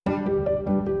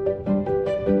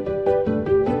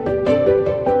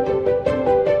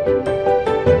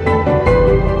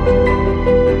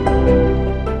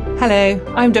Hello,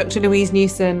 I'm Dr Louise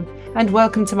Newson, and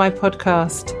welcome to my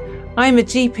podcast. I'm a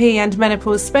GP and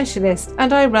menopause specialist,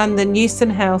 and I run the Newson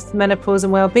Health Menopause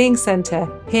and Wellbeing Centre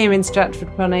here in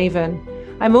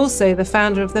Stratford-upon-Avon. I'm also the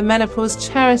founder of the Menopause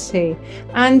Charity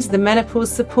and the menopause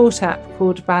support app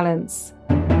called Balance.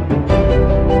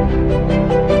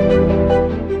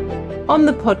 On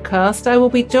the podcast, I will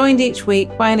be joined each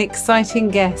week by an exciting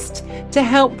guest to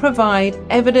help provide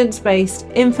evidence-based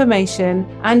information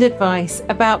and advice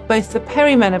about both the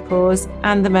perimenopause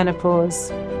and the menopause.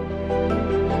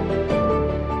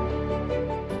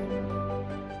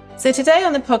 So today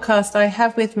on the podcast, I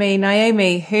have with me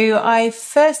Naomi, who I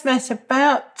first met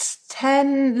about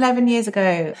 11 years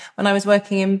ago when I was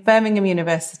working in Birmingham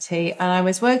University, and I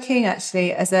was working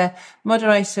actually as a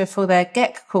moderator for their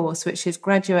GEC course, which is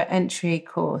graduate entry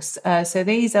course. So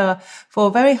these are for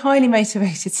very highly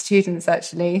motivated students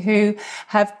actually who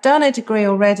have done a degree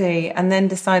already and then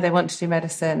decide they want to do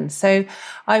medicine. So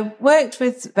I worked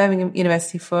with Birmingham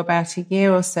University for about a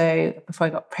year or so before I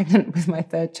got pregnant with my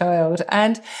third child.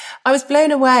 And I was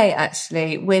blown away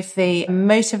actually with the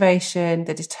motivation,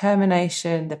 the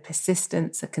determination, the persistence,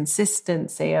 the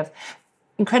consistency of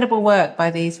incredible work by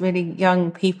these really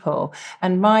young people.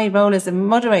 And my role as a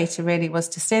moderator really was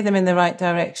to steer them in the right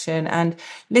direction and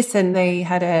listen. They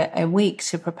had a week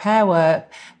to prepare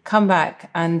work, come back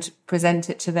and present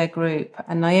it to their group.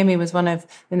 And Naomi was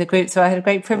in the group. So I had a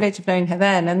great privilege of knowing her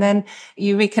then. And then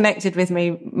you reconnected with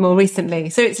me more recently.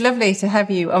 So it's lovely to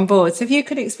have you on board. So if you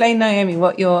could explain, Naomi,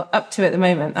 what you're up to at the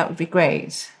moment, that would be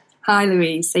great. Hi,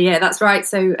 Louise. So yeah, that's right.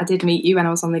 So I did meet you when I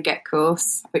was on the GEC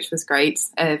course, which was great.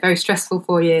 Very stressful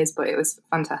 4 years, but it was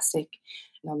fantastic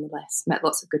nonetheless. Met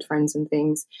lots of good friends and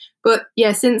things. But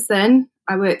yeah, since then,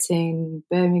 I worked in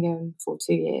Birmingham for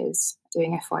 2 years,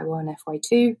 doing FY1,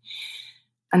 FY2.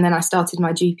 And then I started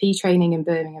my GP training in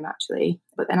Birmingham, actually.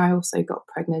 But then I also got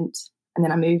pregnant. And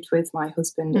then I moved with my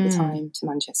husband at the time to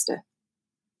Manchester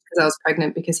because I was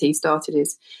pregnant because he started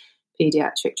his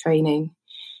paediatric training.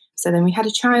 So then we had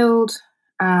a child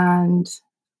and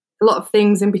a lot of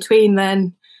things in between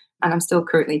then. And I'm still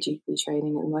currently GP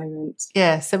training at the moment.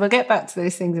 Yeah, so we'll get back to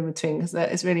those things in between because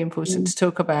that is really important to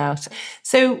talk about.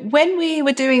 So when we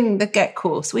were doing the GEC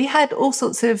course, we had all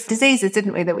sorts of diseases,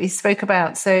 didn't we, that we spoke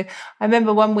about. So I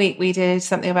remember one week we did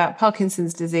something about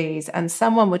Parkinson's disease, and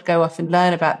someone would go off and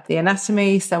learn about the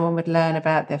anatomy, someone would learn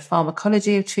about the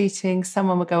pharmacology of treating,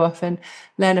 someone would go off and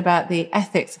learn about the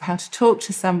ethics of how to talk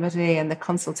to somebody and the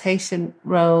consultation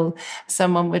role.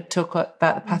 Someone would talk about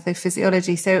the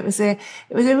pathophysiology. So it was a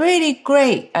really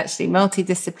great, actually,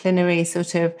 multidisciplinary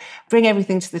sort of bring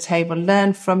everything to the table,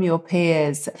 learn from your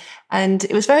peers. And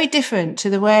it was very different to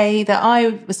the way that I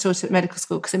was taught at medical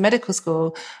school, because in medical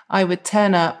school, I would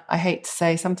turn up, I hate to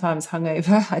say, sometimes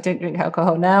hungover. I don't drink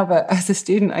alcohol now, but as a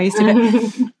student, I used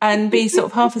to and be sort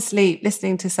of half asleep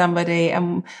listening to somebody.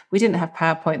 And we didn't have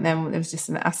PowerPoint then. There was just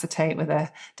an acetate with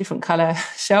a different colour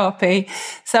Sharpie,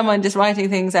 someone just writing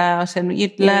things out, and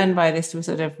you'd learn by this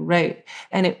sort of rote.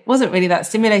 And it wasn't really that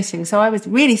stimulating. So I was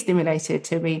really stimulated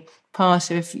to be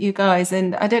part of you guys.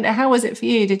 And I don't know, how was it for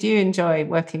you? Did you enjoy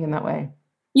working in that way?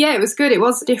 Yeah, it was good. It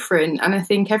was different. And I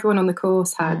think everyone on the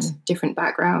course had different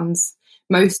backgrounds.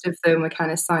 Most of them were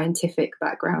kind of scientific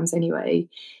backgrounds anyway.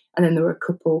 And then there were a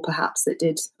couple perhaps that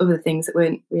did other things that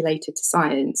weren't related to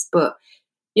science. But,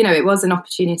 you know, it was an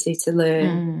opportunity to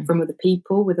learn from other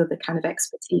people with other kind of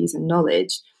expertise and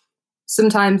knowledge.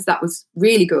 Sometimes that was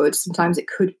really good. Sometimes it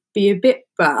could be a bit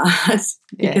bad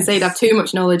because they'd have too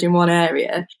much knowledge in one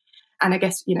area. And I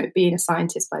guess, you know, being a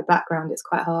scientist by background, it's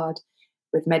quite hard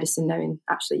with medicine knowing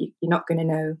actually you're not going to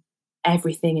know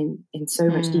everything in so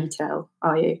much detail,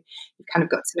 are you? You've kind of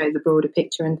got to know the broader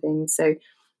picture and things. So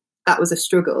that was a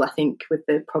struggle, I think, with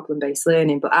the problem-based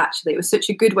learning. But actually, it was such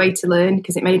a good way to learn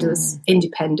because it made us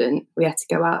independent. We had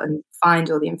to go out and find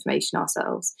all the information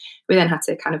ourselves. We then had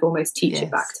to kind of almost teach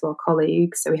it back to our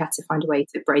colleagues. So we had to find a way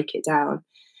to break it down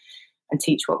and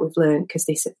teach what we've learned, because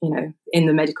this, you know, in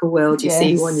the medical world, you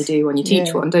see one, you do one, you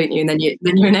teach one, don't you? And then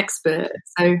you're an expert.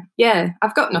 So yeah,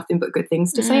 I've got nothing but good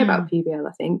things to say about PBL.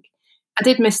 I think I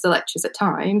did miss the lectures at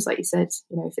times, like you said.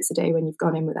 You know, if it's a day when you've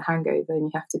gone in with a hangover and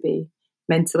you have to be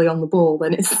mentally on the ball,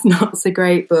 then it's not so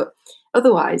great. But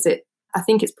otherwise, I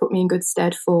think it's put me in good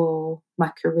stead for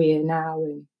my career now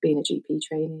and being a GP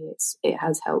trainee. It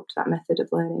has helped, that method of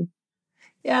learning.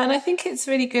 Yeah, and I think it's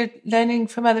really good learning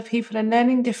from other people and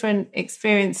learning different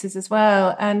experiences as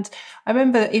well. And I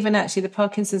remember even actually the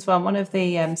Parkinson's one of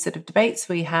the sort of debates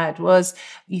we had was,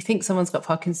 you think someone's got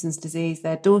Parkinson's disease,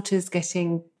 their daughter's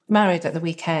getting married at the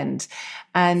weekend,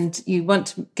 and you want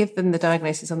to give them the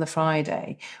diagnosis on the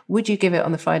Friday, would you give it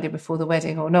on the Friday before the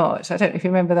wedding or not? I don't know if you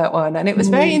remember that one. And it was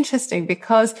very interesting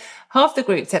because half the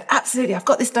group said, absolutely, I've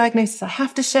got this diagnosis. I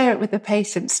have to share it with the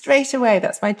patient straight away.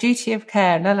 That's my duty of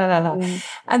care. La, la, la, la.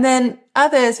 And then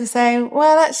others were saying,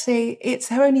 well, actually, it's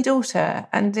her only daughter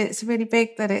and it's really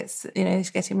big that it's, she's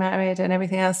getting married and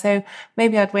everything else. So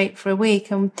maybe I'd wait for a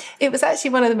week. And it was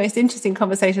actually one of the most interesting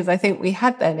conversations I think we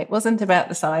had then. It wasn't about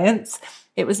the science.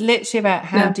 It was literally about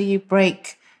how do you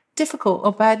break difficult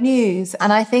or bad news.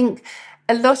 And I think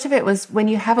a lot of it was when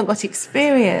you haven't got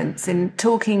experience in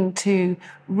talking to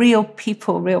real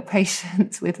people, real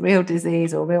patients with real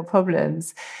disease or real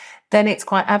problems, then it's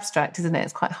quite abstract, isn't it?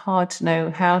 It's quite hard to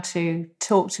know how to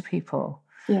talk to people.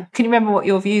 Yeah. Can you remember what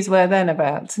your views were then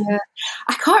about? Yeah,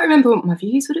 I can't remember what my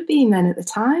views would have been then at the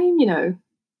time,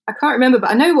 I can't remember,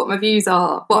 but I know what my views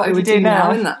are, what I would do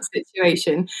now in that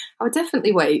situation. I would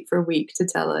definitely wait for a week to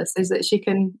tell her so that she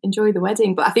can enjoy the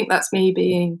wedding. But I think that's me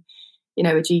being, a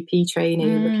GP trainee,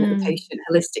 looking at the patient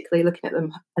holistically, looking at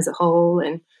them as a whole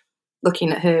and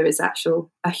looking at her as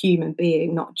a human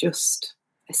being, not just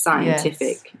a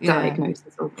scientific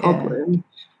diagnosis or problem. Yeah.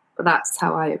 But that's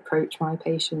how I approach my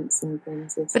patients and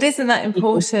things. But isn't that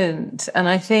important? And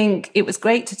I think it was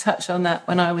great to touch on that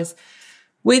when I was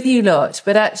with you lot,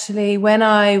 but actually when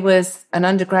I was an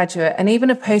undergraduate and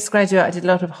even a postgraduate, I did a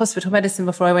lot of hospital medicine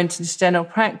before I went into general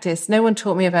practice. No one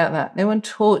taught me about that. No one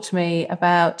taught me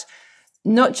about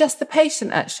not just the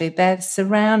patient, actually, their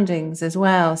surroundings as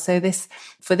well. So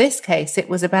for this case, it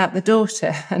was about the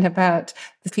daughter and about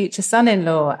the future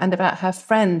son-in-law and about her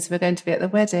friends who were going to be at the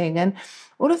wedding and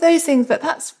all of those things. But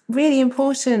that's really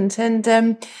important. And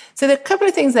so there are a couple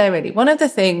of things there, really. One of the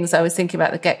things I was thinking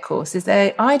about the GET course is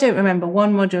I don't remember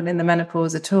one module in the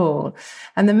menopause at all.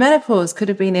 And the menopause could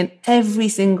have been in every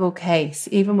single case.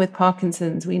 Even with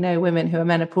Parkinson's, we know women who are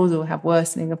menopausal have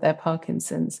worsening of their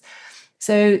Parkinson's.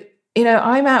 So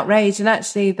I'm outraged. And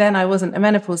actually, then I wasn't a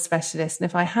menopause specialist. And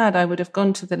if I had, I would have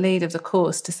gone to the lead of the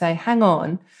course to say, hang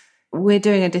on, we're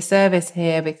doing a disservice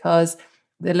here because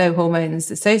the low hormones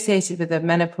associated with the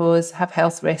menopause have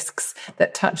health risks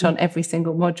that touch on every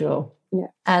single module. Yeah.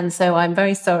 And so I'm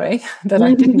very sorry that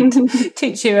I didn't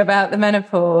teach you about the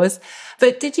menopause.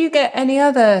 But did you get any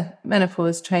other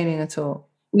menopause training at all?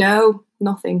 No,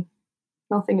 nothing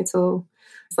at all.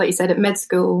 It's like you said, at med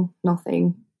school,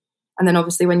 nothing. And then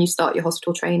obviously when you start your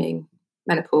hospital training,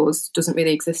 menopause doesn't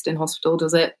really exist in hospital,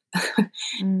 does it?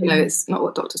 It's not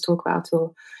what doctors talk about.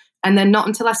 And then not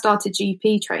until I started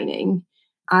GP training,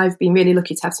 I've been really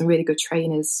lucky to have some really good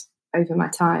trainers over my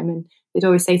time. And they'd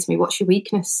always say to me, what's your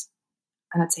weakness?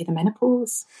 And I'd say the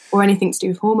menopause or anything to do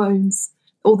with hormones,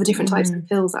 all the different types of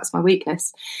pills, that's my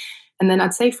weakness. And then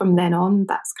I'd say from then on,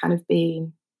 that's kind of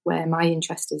been where my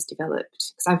interest has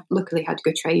developed because I've luckily had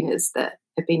good trainers that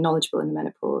have been knowledgeable in the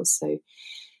menopause. So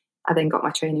I then got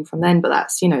my training from then, but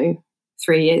that's,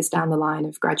 3 years down the line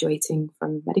of graduating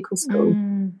from medical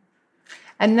school.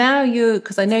 And now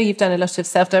because I know you've done a lot of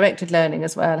self-directed learning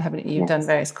as well, haven't you? You've done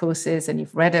various courses and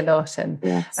you've read a lot. And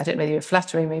I don't know whether you're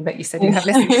flattering me, but you said you have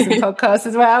listened to some podcasts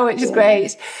as well, which is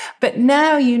great. But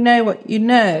now you know what you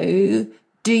know.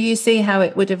 Do you see how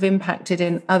it would have impacted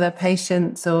in other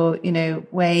patients or,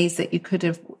 ways that you could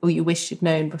have or you wish you'd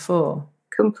known before?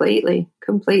 Completely.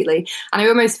 And I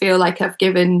almost feel like I've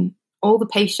given all the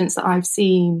patients that I've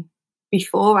seen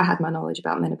before I had my knowledge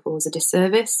about menopause a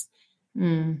disservice.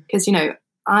 Because,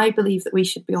 I believe that we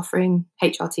should be offering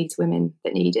HRT to women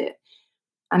that need it.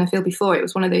 And I feel before it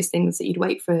was one of those things that you'd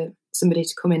wait for somebody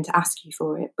to come in to ask you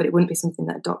for it, but it wouldn't be something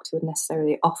that a doctor would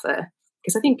necessarily offer.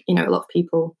 Because I think, a lot of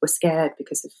people were scared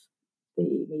because of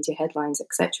the media headlines,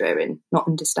 etc., and not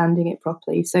understanding it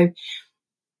properly. So,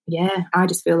 I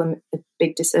just feel a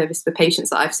big disservice for patients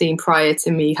that I've seen prior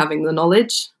to me having the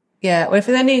knowledge. Yeah, well, if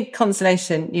there's any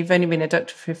consolation, you've only been a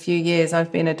doctor for a few years.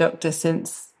 I've been a doctor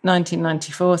since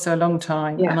 1994, so a long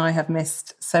time, and I have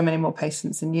missed so many more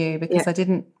patients than you because I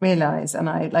didn't realise, and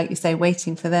I, like you say,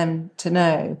 waiting for them to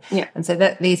know. And so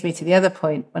that leads me to the other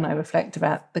point when I reflect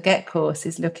about the GET course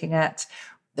is looking at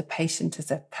the patient as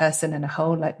a person and a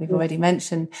whole, like we've already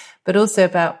mentioned, but also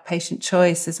about patient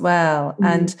choice as well.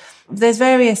 And there's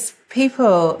various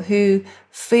people who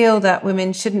feel that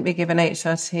women shouldn't be given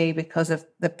HRT because of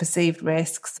the perceived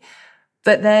risks.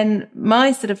 But then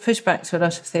my sort of pushback to a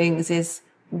lot of things is,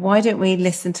 why don't we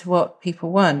listen to what people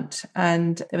want?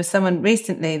 And there was someone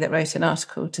recently that wrote an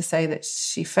article to say that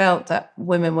she felt that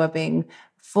women were being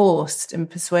forced and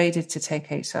persuaded to take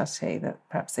HRT that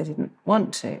perhaps they didn't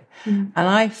want to. And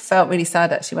I felt really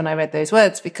sad actually when I read those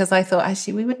words, because I thought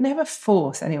actually we would never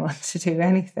force anyone to do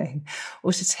anything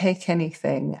or to take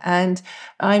anything. And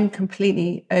I'm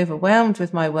completely overwhelmed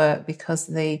with my work because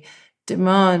the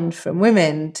demand from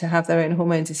women to have their own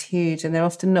hormones is huge, and they're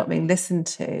often not being listened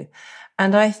to.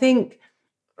 And I think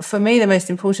for me, the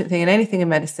most important thing in anything in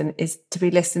medicine is to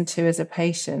be listened to as a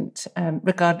patient,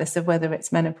 regardless of whether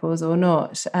it's menopause or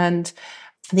not. And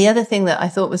the other thing that I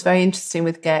thought was very interesting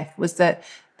with GEC was that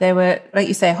there were, like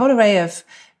you say, a whole array of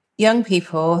young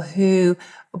people who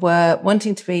were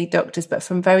wanting to be doctors, but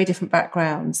from very different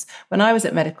backgrounds. When I was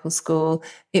at medical school,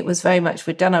 it was very much,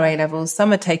 we'd done our A-levels.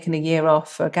 Some had taken a year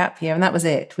off for a gap year, and that was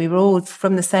it. We were all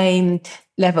from the same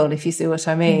level, if you see what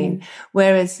I mean.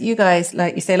 Whereas you guys,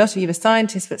 like you say, a lot of you were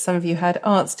scientists, but some of you had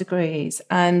arts degrees,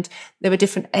 and there were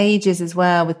different ages as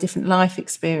well with different life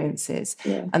experiences.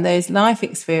 And those life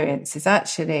experiences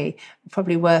actually are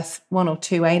probably worth 1 or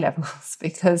 2 A-levels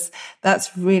because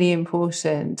that's really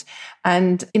important.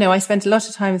 And, you know, I spent a lot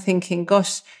of time thinking,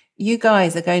 gosh, you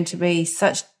guys are going to be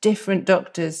such different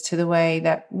doctors to the way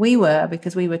that we were,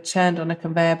 because we were churned on a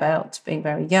conveyor belt being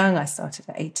very young. I started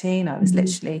at 18. I was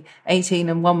literally 18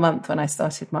 and 1 month when I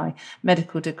started my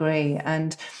medical degree,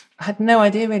 and I had no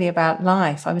idea really about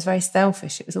life. I was very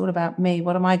selfish. It was all about me.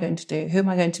 What am I going to do? Who am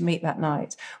I going to meet that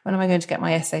night? When am I going to get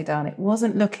my essay done? It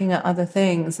wasn't looking at other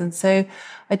things. And so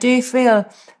I do feel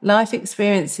life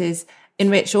experiences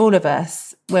enrich all of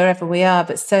us wherever we are,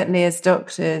 but certainly as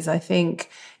doctors, I think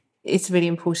it's really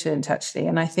important actually.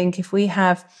 And I think if we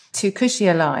have too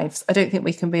cushier lives, I don't think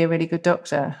we can be a really good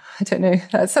doctor. I don't know.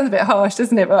 That sounds a bit harsh,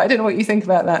 doesn't it? But I don't know what you think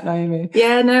about that, Naomi.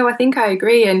 Yeah, no, I think I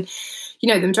agree. And,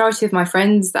 you know, the majority of my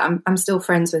friends that I'm still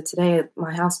friends with today,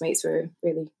 my housemates were a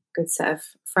really good set of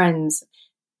friends.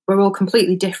 We're all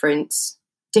completely different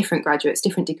graduates,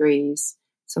 different degrees.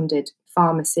 Some did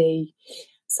pharmacy,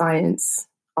 science,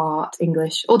 art,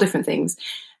 English, all different things.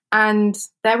 And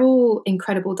they're all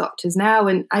incredible doctors now.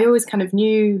 And I always kind of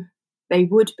knew they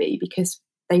would be because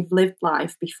they've lived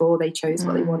life before they chose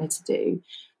what they wanted to do.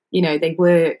 You know, they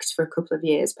worked for a couple of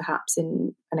years, perhaps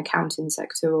in an accounting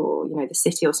sector or, you know, the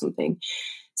city or something.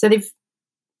 So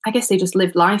I guess they just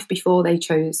lived life before they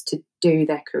chose to do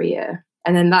their career.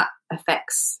 And then that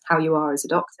affects how you are as a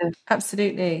doctor.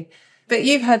 Absolutely. But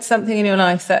you've had something in your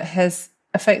life that has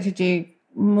affected you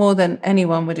more than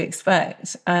anyone would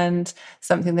expect, and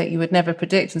something that you would never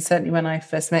predict. And certainly when I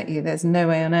first met you, there's no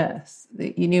way on earth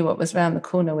that you knew what was around the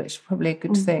corner, which is probably a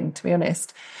good thing, to be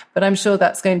honest. But I'm sure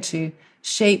that's going to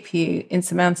shape you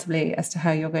insurmountably as to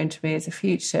how you're going to be as a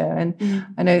future. And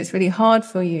I know it's really hard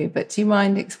for you, but do you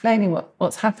mind explaining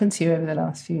what's happened to you over the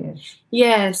last few years?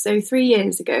 Yeah, so 3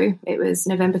 years ago, it was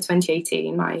November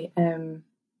 2018, me and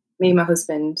my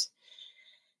husband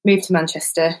moved to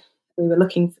Manchester. We were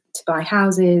looking to buy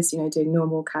houses, you know, doing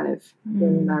normal kind of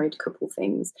young married couple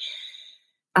things.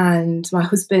 And my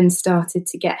husband started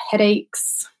to get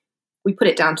headaches. We put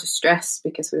it down to stress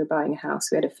because we were buying a house.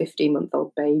 We had a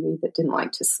 15-month-old baby that didn't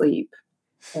like to sleep,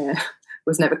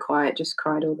 was never quiet, just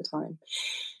cried all the time.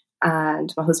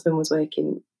 And my husband was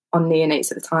working on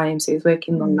neonates at the time, so he was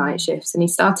working long night shifts, and he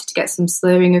started to get some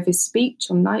slurring of his speech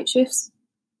on night shifts.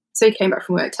 So he came back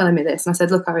from work telling me this, and I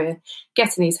said, look, Aria,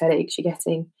 getting these headaches, you're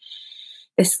getting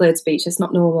this slurred speech, it's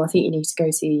not normal. I think you need to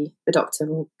go see the doctor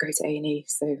or go to A&E.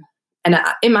 So, and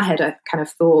in my head, I kind of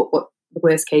thought what the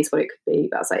worst case, what it could be,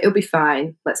 but I was like, it'll be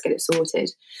fine. Let's get it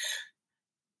sorted.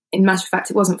 In matter of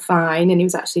fact, it wasn't fine, and he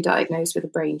was actually diagnosed with a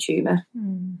brain tumour.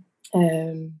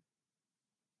 So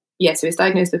he was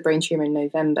diagnosed with brain tumour in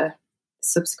November.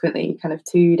 Subsequently, kind of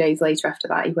 2 days later after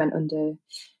that, he went under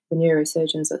the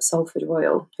neurosurgeons at Salford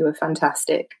Royal, who were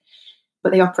fantastic.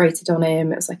 But they operated on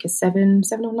him. It was like a 7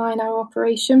 or 9 hour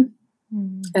operation.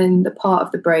 And the part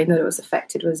of the brain that was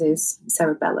affected was his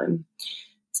cerebellum.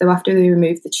 So after they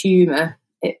removed the tumour,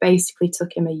 it basically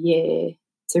took him a year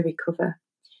to recover.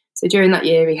 So during that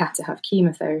year, he had to have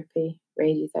chemotherapy,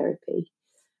 radiotherapy.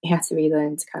 He had to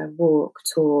relearn to kind of walk,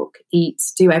 talk, eat,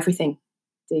 do everything,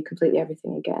 do completely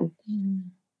everything again.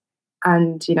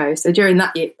 And, you know, so during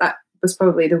that year, that was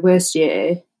probably the worst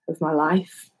year of my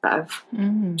life,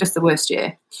 just the worst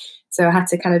year. So I had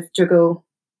to kind of juggle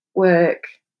work,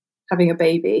 having a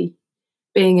baby,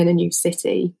 being in a new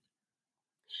city.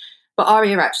 But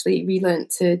Aria actually relearned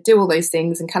to do all those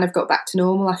things and kind of got back to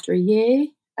normal after a year,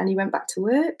 and he went back to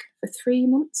work for 3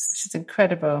 months. Which is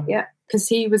incredible. Yeah, because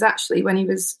he was actually, when he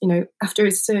was, you know, after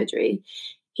his surgery,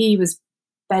 he was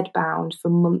bedbound for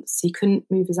months. He couldn't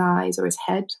move his eyes or his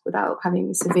head without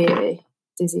having severe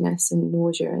dizziness and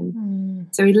nausea. And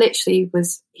so he literally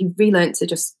he relearned to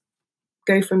just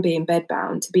go from being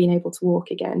bedbound to being able to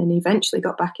walk again, and eventually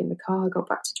got back in the car, got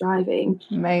back to driving.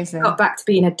 Amazing. Got back to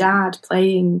being a dad,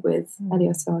 playing with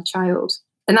Elias, our child.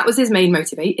 And that was his main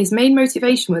motivation. His main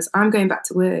motivation was, I'm going back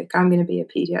to work. I'm going to be a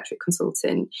paediatric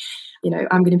consultant.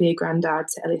 I'm going to be a granddad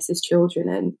to Elias's children.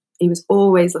 And he was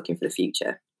always looking for the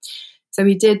future. So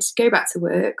he did go back to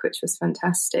work, which was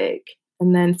fantastic.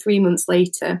 And then 3 months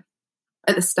later,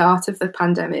 at the start of the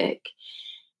pandemic,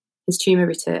 his tumour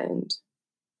returned.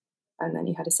 And then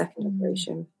he had a second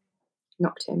operation,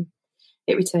 knocked him.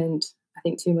 It returned, I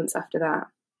think, 2 months after that.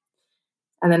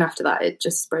 And then after that, it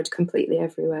just spread completely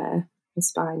everywhere, his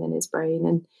spine and his brain.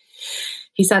 And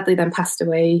he sadly then passed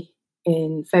away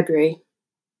in February,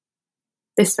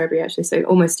 this February, actually. So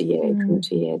almost a year, coming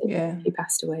to a year that he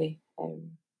passed away.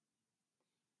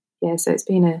 So it's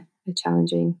been a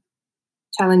challenging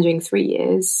 3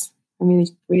 years. I mean,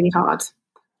 really hard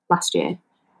last year.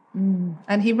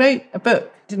 And he wrote a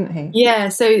book, didn't he? Yeah,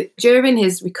 so during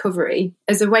his recovery,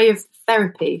 as a way of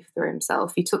therapy for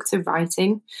himself, he took to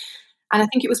writing. And I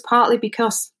think it was partly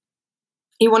because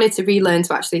he wanted to relearn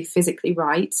to actually physically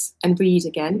write and read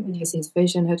again, because his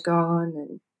vision had gone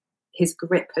and his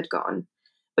grip had gone.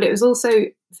 But it was also,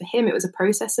 for him, it was a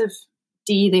process of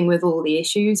dealing with all the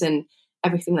issues and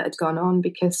everything that had gone on,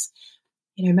 because,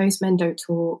 most men don't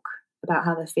talk about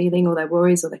how they're feeling or their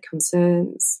worries or their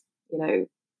concerns.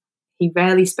 He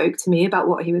rarely spoke to me about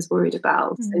what he was worried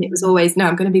about. And it was always, no,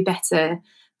 I'm going to be better.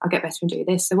 I'll get better and do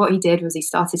this. So what he did was he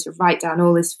started to write down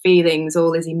all his feelings,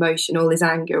 all his emotion, all his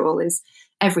anger, all his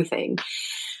everything.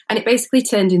 And it basically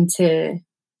turned into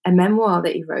a memoir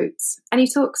that he wrote. And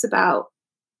he talks about,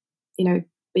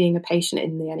 being a patient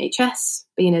in the NHS,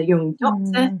 being a young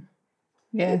doctor.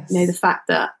 Yes. The fact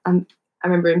that I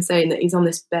remember him saying that he's on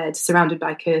this bed surrounded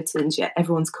by curtains, yet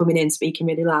everyone's coming in speaking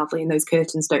really loudly and those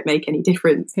curtains don't make any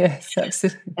difference. Yes,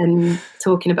 absolutely. And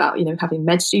talking about, having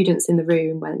med students in the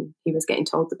room when he was getting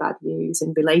told the bad news,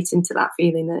 and relating to that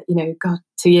feeling that, God,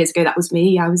 2 years ago, that was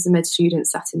me. I was the med student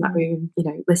sat in that room,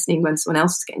 listening when someone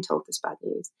else was getting told this bad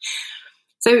news.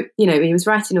 So, he was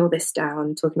writing all this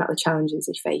down, talking about the challenges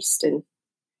he faced, and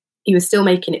he was still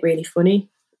making it really funny,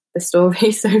 the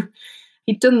story. So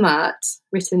he'd done that,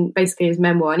 written basically his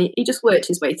memoir, and he just worked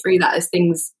his way through that as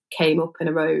things came up and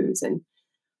arose. And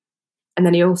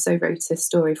then he also wrote a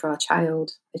story for our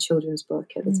child, a children's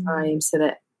book at the time, so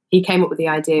that he came up with the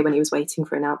idea when he was waiting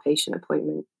for an outpatient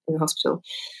appointment in the hospital,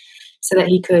 so that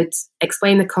he could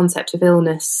explain the concept of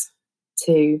illness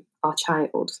to our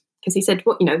child. Because he said,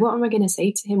 what am I going to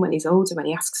say to him when he's older, when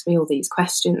he asks me all these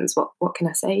questions? What can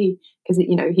I say? Because,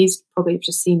 he's probably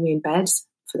just seen me in bed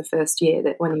for the first year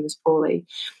that when he was poorly.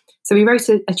 So we wrote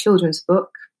a children's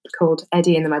book called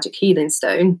Eddie and the Magic Healing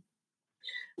Stone,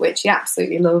 which he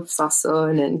absolutely loves, our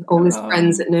son, and all his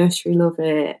friends at nursery love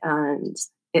it, and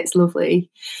it's lovely.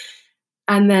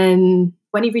 And then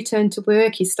when he returned to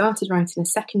work, he started writing a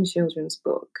second children's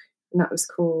book, and that was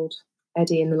called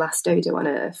Eddie and the Last Dodo on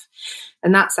Earth.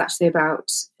 And that's actually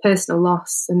about personal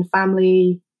loss and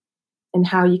family, and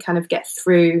how you kind of get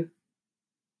through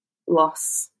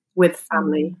loss with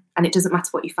family. And it doesn't matter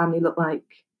what your family look like.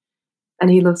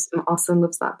 And our son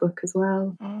loves that book as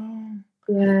well.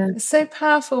 Yeah. It's so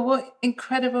powerful. What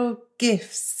incredible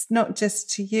gifts, not just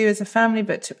to you as a family,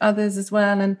 but to others as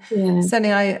well. And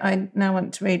certainly I now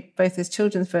want to read both his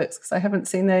children's books, because I haven't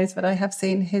seen those, but I have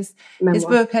seen his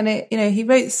book. And he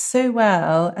wrote so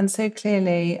well and so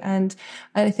clearly. And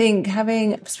I think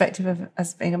having a perspective of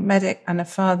as being a medic and a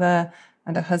father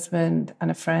and a husband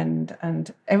and a friend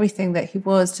and everything that he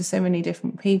was to so many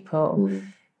different people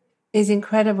is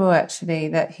incredible, actually,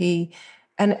 that he...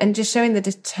 And just showing the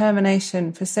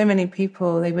determination for so many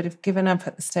people, they would have given up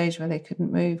at the stage where they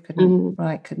couldn't move, couldn't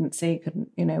write, couldn't see, couldn't,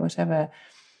 whatever.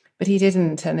 But he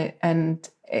didn't, and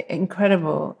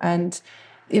incredible. And,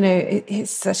 it's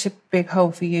such a big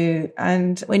hole for you.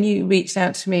 And when you reached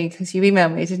out to me, because you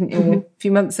emailed me, didn't you, a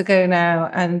few months ago now,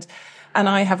 and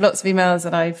I have lots of emails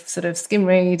that I've sort of skim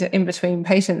read in between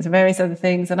patients and various other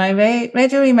things. And I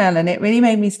read your email, and it really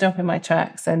made me stop in my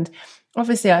tracks. And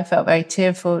obviously, I felt very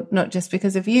tearful, not just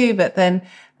because of you, but then,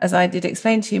 as I did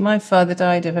explain to you, my father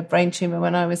died of a brain tumour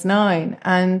when I was 9.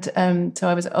 And so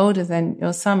I was older than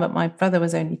your son, but my brother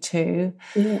was only 2.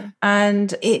 Yeah.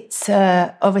 And it's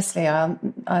obviously,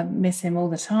 I miss him all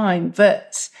the time,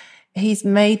 but he's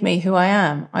made me who I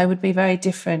am. I would be very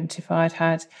different if I'd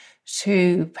had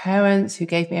 2 parents who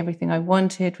gave me everything I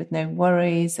wanted with no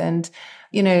worries. And,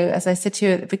 as I said to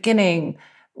you at the beginning,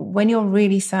 when you're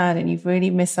really sad and you've really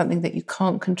missed something that you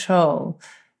can't control,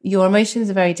 your emotions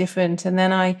are very different. And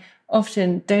then I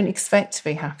often don't expect to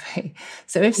be happy.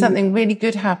 So if something really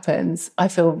good happens, I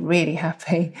feel really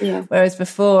happy. Yeah. Whereas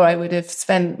before I would have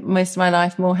spent most of my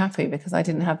life more happy because I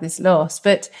didn't have this loss.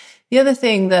 But the other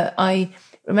thing that I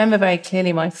remember very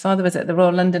clearly, my father was at the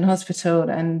Royal London Hospital,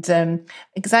 and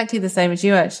exactly the same as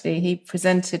you, actually. He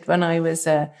presented when I was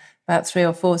about 3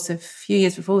 or 4, so a few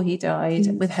years before he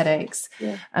died, with headaches.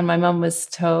 Yeah. And my mum was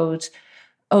told,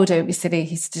 oh, don't be silly,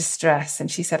 he's distressed. And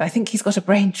she said, I think he's got a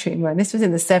brain tumour. And this was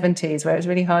in the 70s, where it was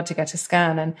really hard to get a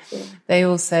scan. And they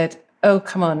all said, oh,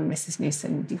 come on, Mrs.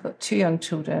 Newson, you've got 2 young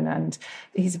children and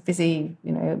he's busy,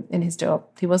 in his job.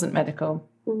 He wasn't medical.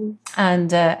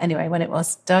 And anyway, when it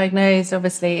was diagnosed,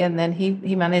 obviously, and then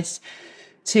he managed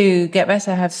to get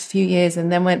better, have a few years,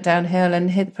 and then went downhill.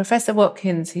 And Professor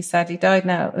Watkins, who sadly died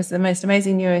now, was the most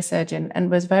amazing neurosurgeon and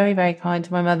was very, very kind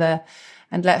to my mother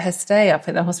and let her stay up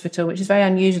at the hospital, which is very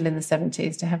unusual in the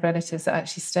 70s to have relatives that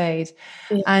actually stayed.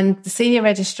 Yeah. And the senior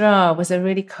registrar was a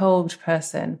really cold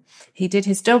person. He did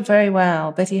his job very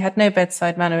well, but he had no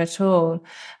bedside manner at all.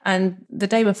 And the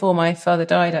day before my father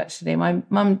died, actually, my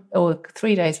mum, or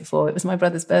 3 days before, it was my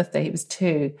brother's birthday, he was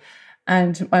 2.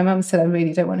 And my mum said, I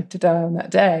really don't want him to die on that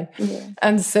day. Yeah.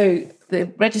 And so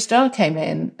the registrar came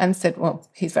in and said, well,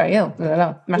 he's very ill, blah, blah,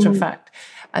 blah, matter of fact.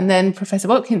 And then Professor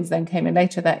Watkins then came in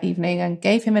later that evening and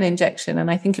gave him an injection. And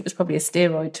I think it was probably a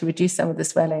steroid to reduce some of the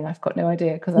swelling. I've got no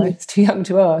idea because I was too young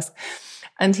to ask.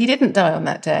 And he didn't die on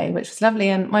that day, which was lovely.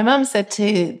 And my mum said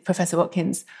to Professor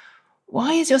Watkins,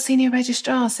 why is your senior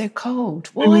registrar so cold?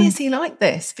 Why is he like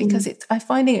this? Because I'm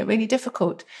finding it really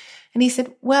difficult. And he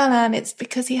said, well, Anne, it's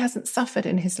because he hasn't suffered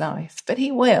in his life, but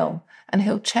he will, and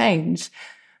he'll change.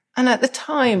 And at the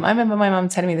time, I remember my mum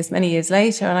telling me this many years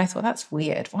later, and I thought, that's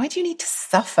weird. Why do you need to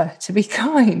suffer to be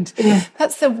kind? Yeah.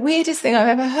 That's the weirdest thing I've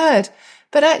ever heard.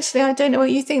 But actually, I don't know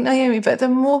what you think, Naomi, but the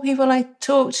more people I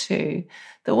talk to,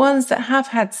 the ones that have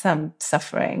had some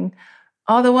suffering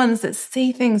are the ones that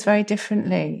see things very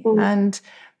differently. And,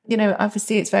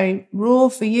 obviously it's very raw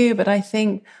for you, but I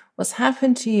think what's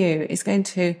happened to you is going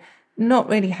to not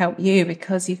really help you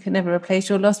because you can never replace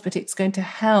your loss, but it's going to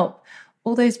help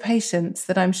all those patients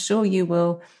that I'm sure you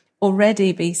will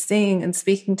already be seeing and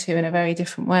speaking to in a very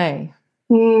different way.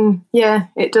 Yeah,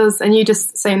 it does. And you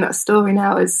just saying that story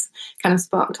now has kind of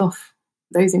sparked off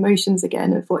those emotions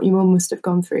again of what your mum must have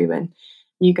gone through and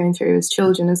you going through as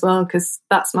children as well, because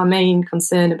that's my main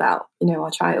concern about,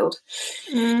 our child.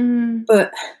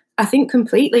 But I think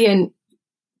completely, and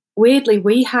weirdly,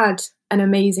 we had an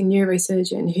amazing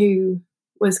neurosurgeon who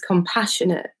was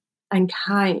compassionate and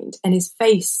kind, and his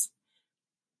face,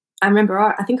 I remember,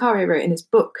 I think Ari wrote in his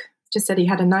book, just said he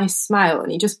had a nice smile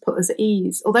and he just put us at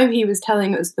ease. Although he was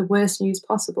telling us the worst news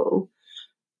possible,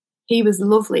 he was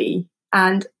lovely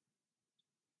and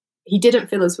he didn't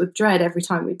fill us with dread every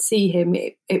time we'd see him.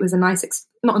 It was a nice,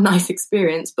 not a nice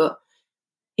experience, but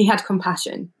he had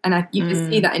compassion and you could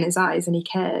see that in his eyes and he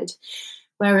cared.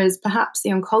 Whereas perhaps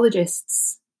the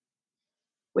oncologists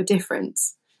were different.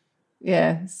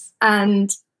 Yes. And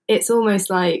it's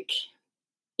almost like,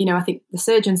 I think the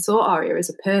surgeon saw Aria as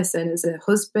a person, as a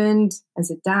husband, as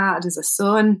a dad, as a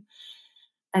son.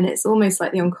 And it's almost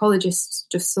like the oncologist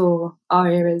just saw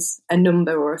Aria as a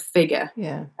number or a figure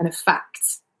and a fact.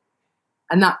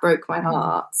 And that broke my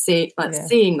heart, seeing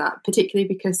that, particularly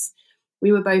because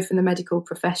we were both in the medical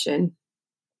profession.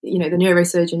 The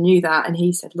neurosurgeon knew that. And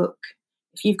he said, look,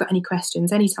 if you've got any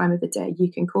questions any time of the day,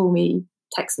 you can call me,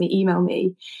 text me, email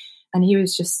me. And he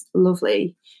was just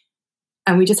lovely.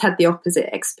 And we just had the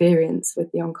opposite experience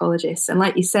with the oncologist. And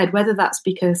like you said, whether that's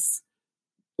because,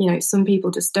 some people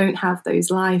just don't have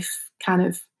those life kind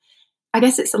of, I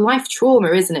guess it's a life trauma,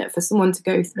 isn't it, for someone to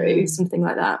go through something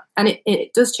like that. And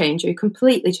it does change you,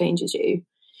 completely changes you.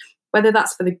 Whether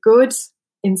that's for the good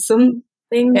in some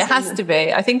things. It has to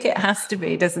be. I think it has to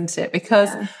be, doesn't it? Because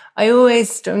I always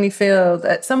strongly feel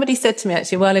that somebody said to me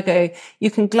actually a while ago,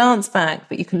 you can glance back,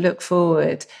 but you can look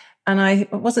forward. And I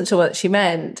wasn't sure what she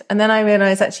meant. And then I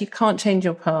realised actually you can't change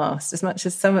your past as much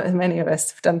as many of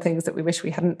us have done things that we wish we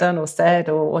hadn't done or said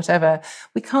or whatever.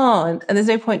 We can't. And there's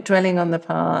no point dwelling on the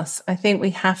past. I think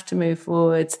we have to move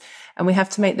forwards and we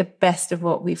have to make the best of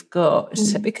what we've got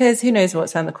because who knows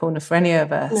what's around the corner for any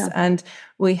of us. Yeah. And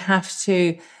we have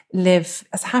to live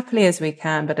as happily as we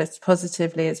can, but as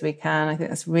positively as we can. I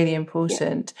think that's really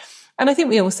important. Yeah. And I think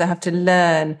we also have to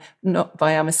learn, not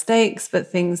by our mistakes, but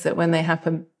things that when they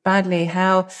happen badly,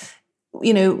 how,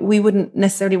 we wouldn't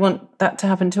necessarily want that to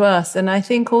happen to us. And I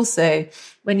think also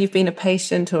when you've been a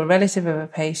patient or a relative of a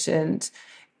patient,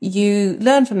 you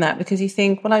learn from that because you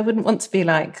think, well, I wouldn't want to be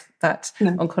like that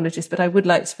oncologist, but I would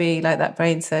like to be like that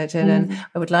brain surgeon and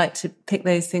I would like to pick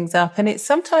those things up. And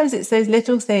sometimes it's those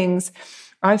little things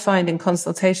I find in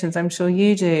consultations, I'm sure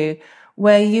you do,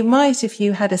 where you might, if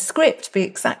you had a script, be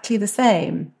exactly the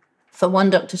same for one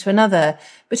doctor to another,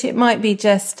 but it might be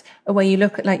just a way you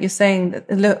look at, like you're saying,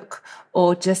 the look,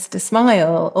 or just a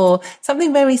smile, or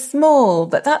something very small.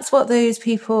 But that's what those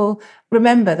people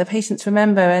remember, the patients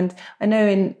remember. And I know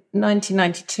in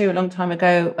 1992, a long time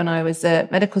ago, when I was a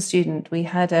medical student,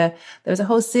 there was a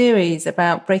whole series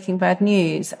about breaking bad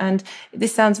news. And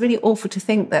this sounds really awful to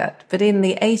think that, but in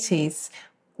the 80s,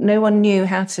 no one knew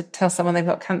how to tell someone they've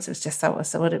got cancer. It was just that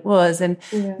was what it was. And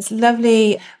this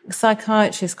lovely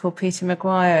psychiatrist called Peter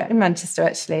Maguire in Manchester,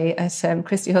 actually, at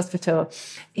Christie Hospital,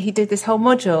 he did this whole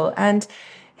module. And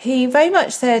he very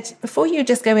much said, before you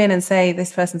just go in and say,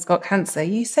 this person's got cancer,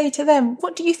 you say to them,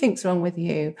 what do you think's wrong with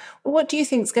you? Or what do you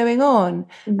think's going on?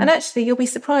 And actually, you'll be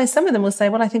surprised. Some of them will say,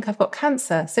 well, I think I've got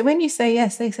cancer. So when you say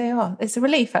yes, they say, oh, it's a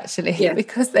relief, actually,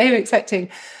 because they were expecting.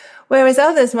 Whereas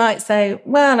others might say,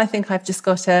 well, I think I've just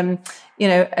got, a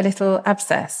little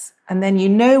abscess. And then you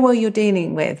know what you're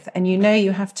dealing with, and you know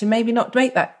you have to maybe not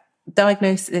make that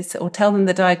diagnosis or tell them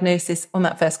the diagnosis on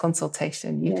that first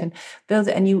consultation. You can build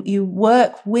it, and you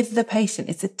work with the patient.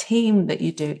 It's a team that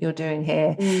you're doing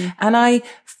here. And I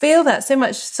feel that so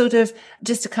much, sort of,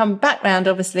 just to come back round,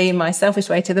 obviously, in my selfish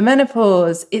way, to the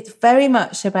menopause, it's very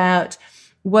much about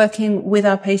working with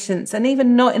our patients, and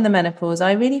even not in the menopause.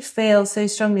 I really feel so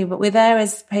strongly, but we're there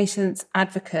as patients'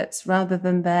 advocates rather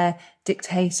than their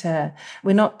dictator.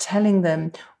 We're not telling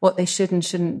them what they should and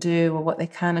shouldn't do, or what they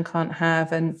can and can't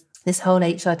have. And this whole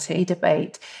HRT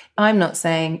debate, I'm not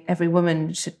saying every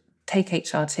woman should take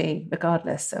HRT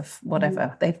regardless of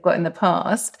whatever they've got in the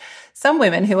past. Some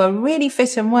women who are really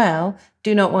fit and well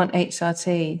do not want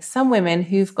HRT. Some women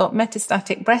who've got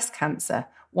metastatic breast cancer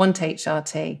want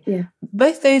HRT.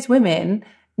 Both those women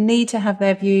need to have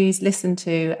their views listened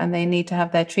to, and they need to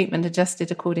have their treatment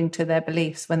adjusted according to their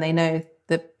beliefs when they know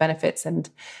the benefits and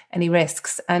any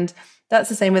risks. And that's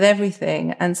the same with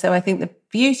everything. And so I think the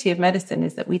beauty of medicine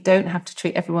is that we don't have to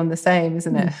treat everyone the same,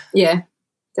 isn't it? Yeah,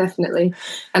 definitely.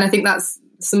 And I think that's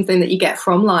something that you get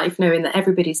from life, knowing that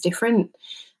everybody's different.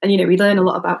 And, we learn a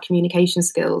lot about communication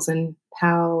skills and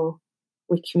how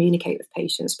we communicate with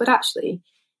patients. But actually,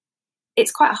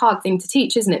 it's quite a hard thing to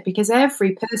teach, isn't it? Because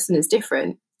every person is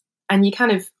different, and you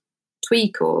kind of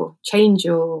tweak or change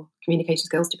your communication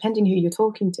skills depending who you're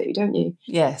talking to, don't you?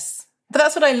 Yes. But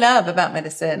that's what I love about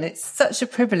medicine. It's such a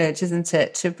privilege, isn't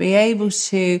it, to be able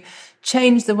to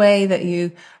change the way that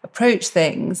you approach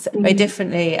things very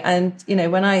differently. And,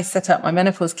 when I set up my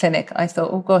menopause clinic, I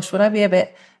thought, oh gosh, would I be a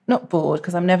bit, not bored,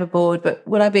 because I'm never bored, but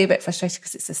would I be a bit frustrated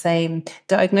because it's the same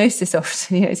diagnosis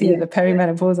often, it's either the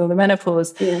perimenopause or the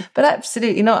menopause. But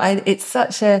absolutely not. It's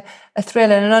such a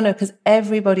thrill and an honour, because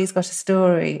everybody's got a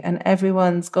story and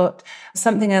everyone's got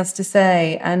something else to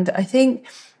say. And I think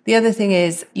the other thing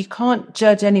is, you can't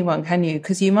judge anyone, can you?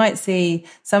 Because you might see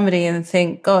somebody and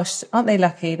think, gosh, aren't they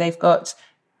lucky? They've got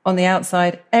on the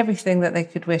outside everything that they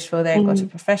could wish for. They've got a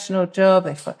professional job,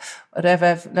 they've got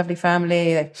whatever, lovely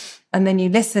family. And then you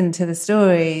listen to the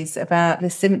stories about the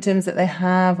symptoms that they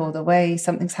have or the way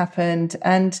something's happened.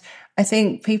 And I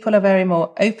think people are very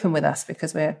more open with us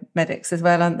because we're medics as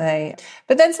well, aren't they?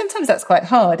 But then sometimes that's quite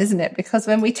hard, isn't it? Because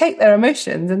when we take their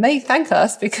emotions and they thank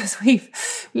us because we've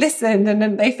listened, and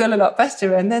then they feel a lot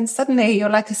better. And then suddenly you're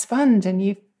like a sponge and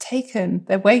you've taken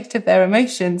the weight of their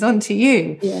emotions onto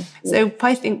you. So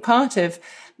I think part of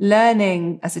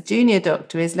learning as a junior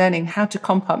doctor is learning how to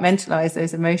compartmentalize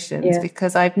those emotions,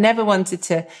 because I've never wanted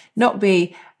to not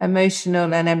be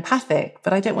emotional and empathic,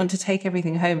 but I don't want to take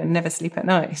everything home and never sleep at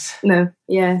night. No,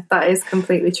 that is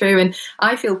completely true. And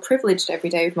I feel privileged every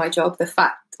day with my job. The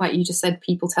fact, like you just said,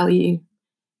 people tell you,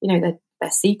 their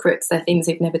secrets, they're things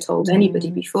they've never told anybody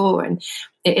before. And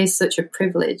it is such a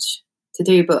privilege to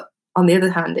do. But on the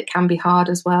other hand, it can be hard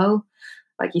as well,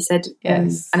 like you said.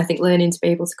 And I think learning to be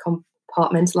able to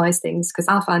compartmentalize things, because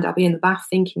I'll be in the bath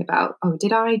thinking about, oh,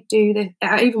 did I do this?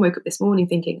 I even woke up this morning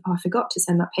thinking, oh, I forgot to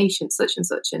send that patient such and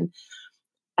such, and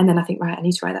then I think, right, I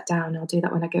need to write that down. I'll do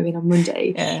that when I go in on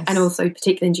Monday. And also,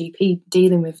 particularly in GP,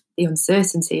 dealing with the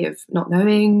uncertainty of not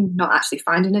knowing, not actually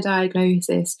finding a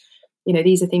diagnosis.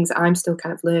 These are things that I'm still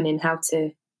kind of learning how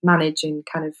to manage and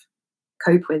kind of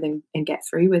cope with and get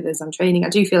through with as I'm training. I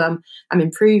do feel I'm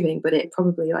improving, but it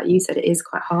probably, like you said, it is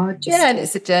quite hard. And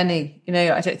it's a journey.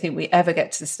 I don't think we ever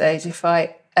get to the stage. If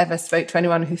I ever spoke to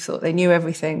anyone who thought they knew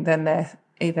everything, then they're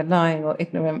either lying or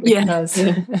ignorant, because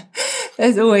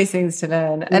there's always things to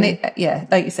learn. And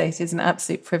like you say, it is an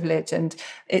absolute privilege, and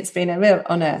it's been a real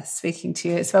honour speaking to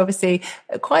you. It's obviously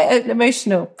quite an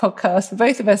emotional podcast for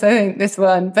both of us, I think, this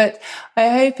one, but I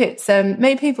hope it's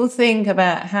made people think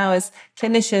about how, as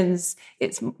clinicians,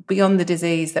 it's beyond the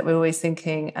disease that we're always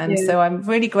thinking. And so I'm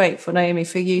really grateful, Naomi,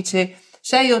 for you to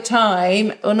share your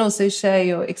time and also share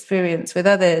your experience with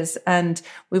others. And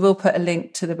we will put a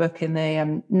link to the book in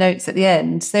the notes at the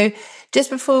end. So just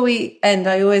before we end,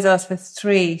 I always ask for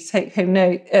 3 take-home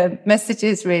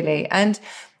messages, really. And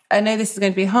I know this is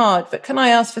going to be hard, but can I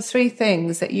ask for 3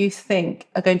 things that you think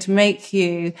are going to make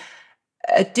you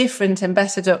a different and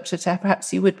better doctor to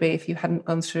perhaps you would be if you hadn't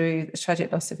gone through the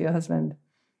tragic loss of your husband?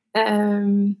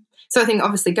 So I think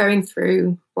obviously going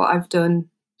through what I've done,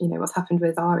 what's happened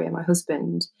with Aria, my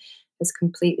husband, has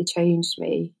completely changed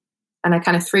me. And I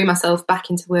kind of threw myself back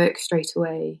into work straight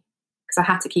away because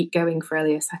I had to keep going for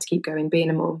Elias. I had to keep going, being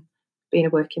a mum, being a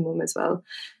working mum as well.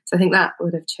 So I think that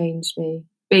would have changed me.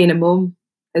 Being a mum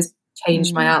has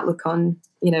changed my outlook on,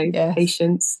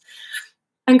 patients.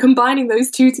 And combining those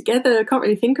 2 together, I can't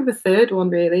really think of a third one,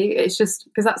 really. It's just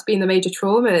because that's been the major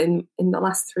trauma in the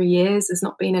last 3 years. There's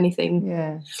not been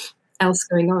anything else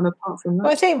going on apart from that.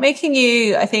 Well, I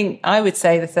think I would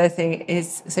say the third thing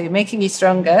is, so making you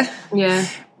stronger. Yeah.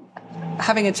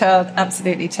 Having a child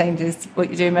absolutely changes what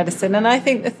you do in medicine. And I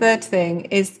think the third thing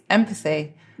is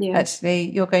empathy. Yeah.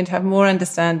 Actually, you're going to have more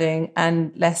understanding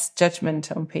and less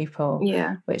judgment on people,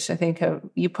 which I think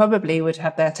you probably would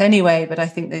have that anyway, but I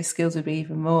think those skills would be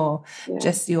even more. Yeah.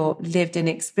 Just your lived in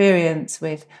experience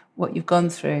with what you've gone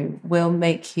through will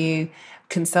make you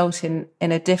consult in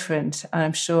a different, and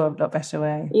I'm sure a lot better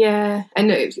way. Yeah,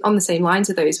 and on the same lines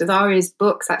of those, with Aria's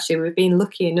books, actually, we've been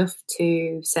lucky enough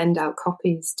to send out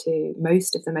copies to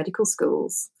most of the medical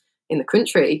schools in the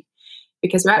country,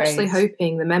 because we're actually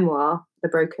hoping the memoir, The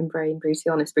Broken Brain,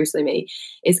 Brutally Honest, Brutally Me,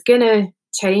 is going to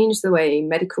change the way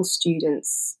medical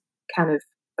students kind of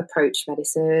approach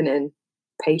medicine and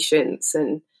patients.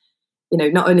 And,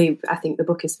 not only, I think the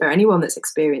book is for anyone that's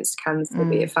experienced cancer,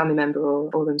 be it a family member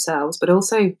or themselves, but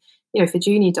also, for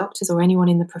junior doctors or anyone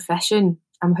in the profession.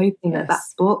 I'm hoping that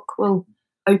book will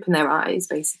open their eyes,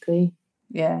 basically.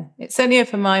 Yeah, it certainly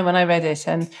opened mine when I read it,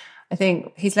 and I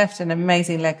think he's left an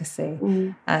amazing legacy.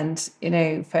 And,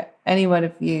 for any one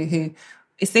of you who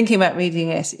is thinking about reading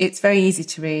it, it's very easy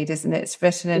to read, isn't it? It's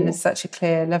written in such a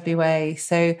clear, lovely way.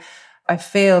 So I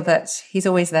feel that he's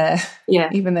always there,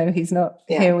 even though he's not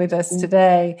here with us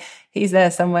today. He's there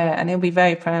somewhere, and he'll be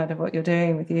very proud of what you're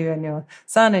doing with you and your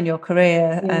son and your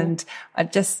career. Yeah. And I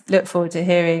just look forward to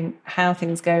hearing how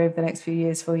things go over the next few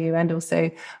years for you, and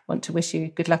also want to wish you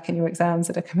good luck in your exams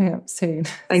that are coming up soon.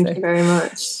 Thank you very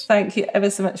much. Thank you ever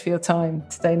so much for your time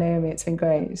today, Naomi. It's been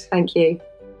great. Thank you.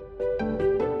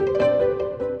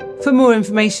 For more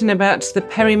information about the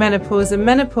perimenopause and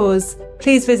menopause,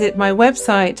 please visit my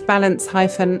website,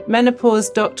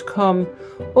 balance-menopause.com,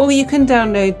 or you can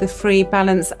download the free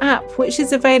Balance app, which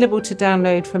is available to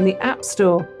download from the App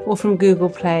Store or from Google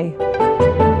Play.